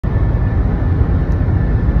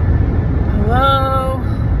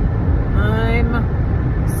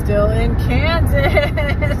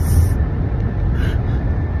this.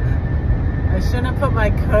 I shouldn't have put my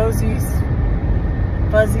cozy,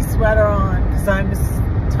 fuzzy sweater on because I'm just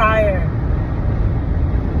tired.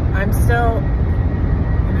 I'm still,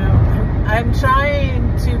 you know, I'm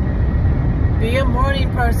trying to be a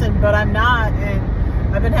morning person, but I'm not, and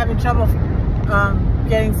I've been having trouble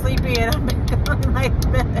getting sleepy, and I've been going like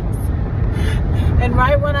this. And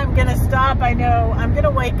right when I'm gonna stop, I know I'm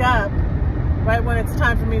gonna wake up right when it's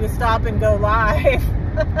time for me to stop and go live.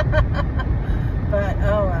 But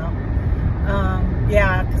oh well.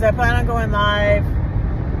 Yeah, because I plan on going live.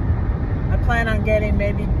 I plan on getting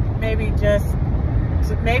maybe to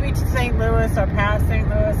St. Louis or past St.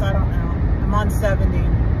 Louis. I don't know. I'm on 70.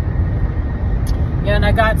 Yeah, and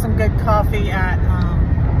I got some good coffee at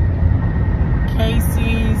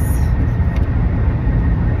Casey's.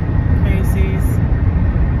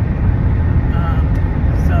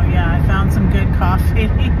 So yeah, I found some good coffee.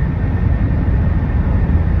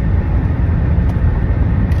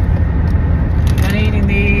 Been eating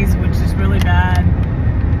these, which is really bad.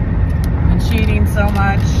 Been cheating so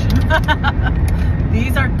much.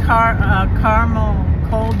 These are caramel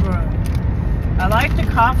cold brew. I like the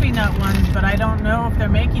coffee nut ones, but I don't know if they're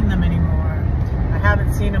making them anymore. I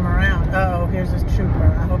haven't seen them around. Uh oh, here's this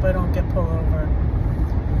trooper. I hope I don't get pulled over.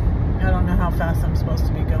 I don't know how fast I'm supposed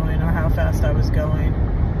to be going or how fast I was going.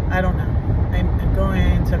 I don't know. I'm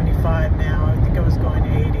going 75 now. I think I was going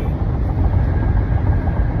 80.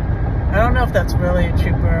 I don't know if that's really a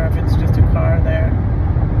trooper or if it's just a car there.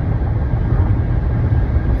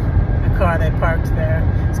 A car they parked there.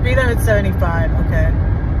 Speed limit 75. Okay.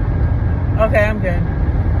 Okay, I'm good.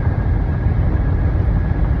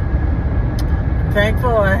 I'm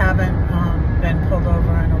thankful I haven't been pulled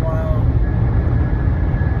over in a while.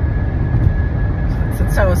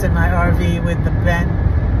 Since I was in my RV with the bent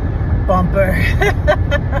bumper.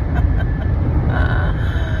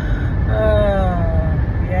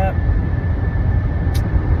 Yep.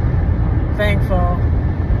 Thankful.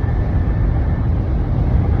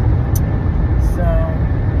 So,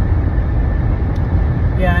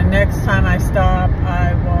 yeah, next time I stop,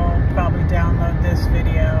 I will probably download this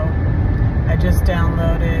video. I just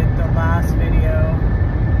downloaded the last video.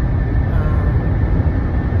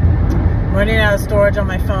 Running out of storage on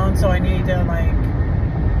my phone, so I need to like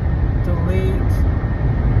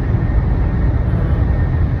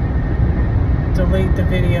delete the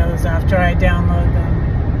videos after I download them.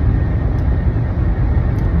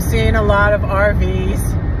 I'm seeing a lot of RVs.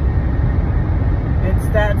 It's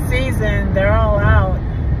that season, they're all out.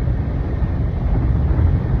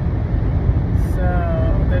 So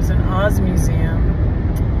there's an Oz Museum,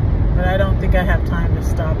 but I don't think I have time to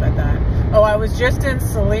stop at that. Oh, I was just in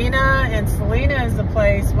Salina, and Salina is the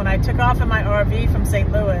place, when I took off in my RV from St.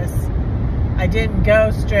 Louis, I didn't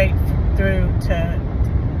go straight through to,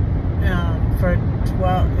 for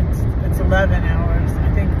 12, it's 11 hours.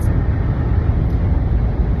 I think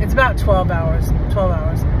it's about 12 hours, 12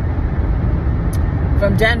 hours.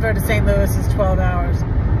 From Denver to St. Louis is 12 hours.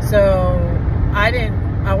 So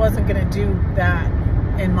I wasn't gonna do that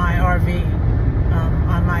in my RV,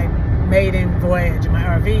 on my maiden voyage in my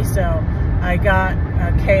RV, so I got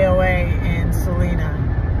a KOA in Salina,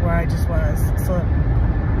 where I just was.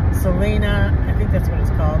 Salina, I think that's what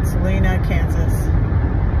it's called. Salina, Kansas.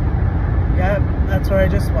 Yep, that's where I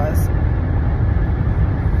just was.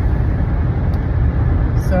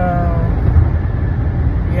 So,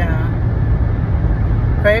 yeah.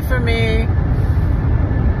 Pray for me.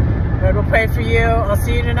 Lord will pray for you. I'll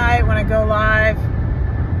see you tonight when I go live.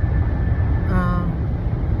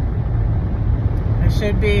 I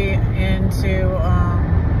should be into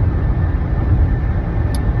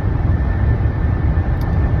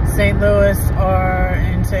St. Louis or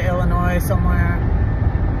into Illinois somewhere.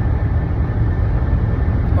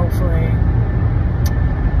 Hopefully.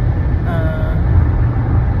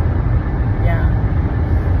 Yeah.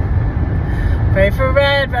 Pray for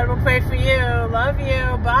Red. Red will pray for you. Love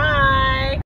you. Bye.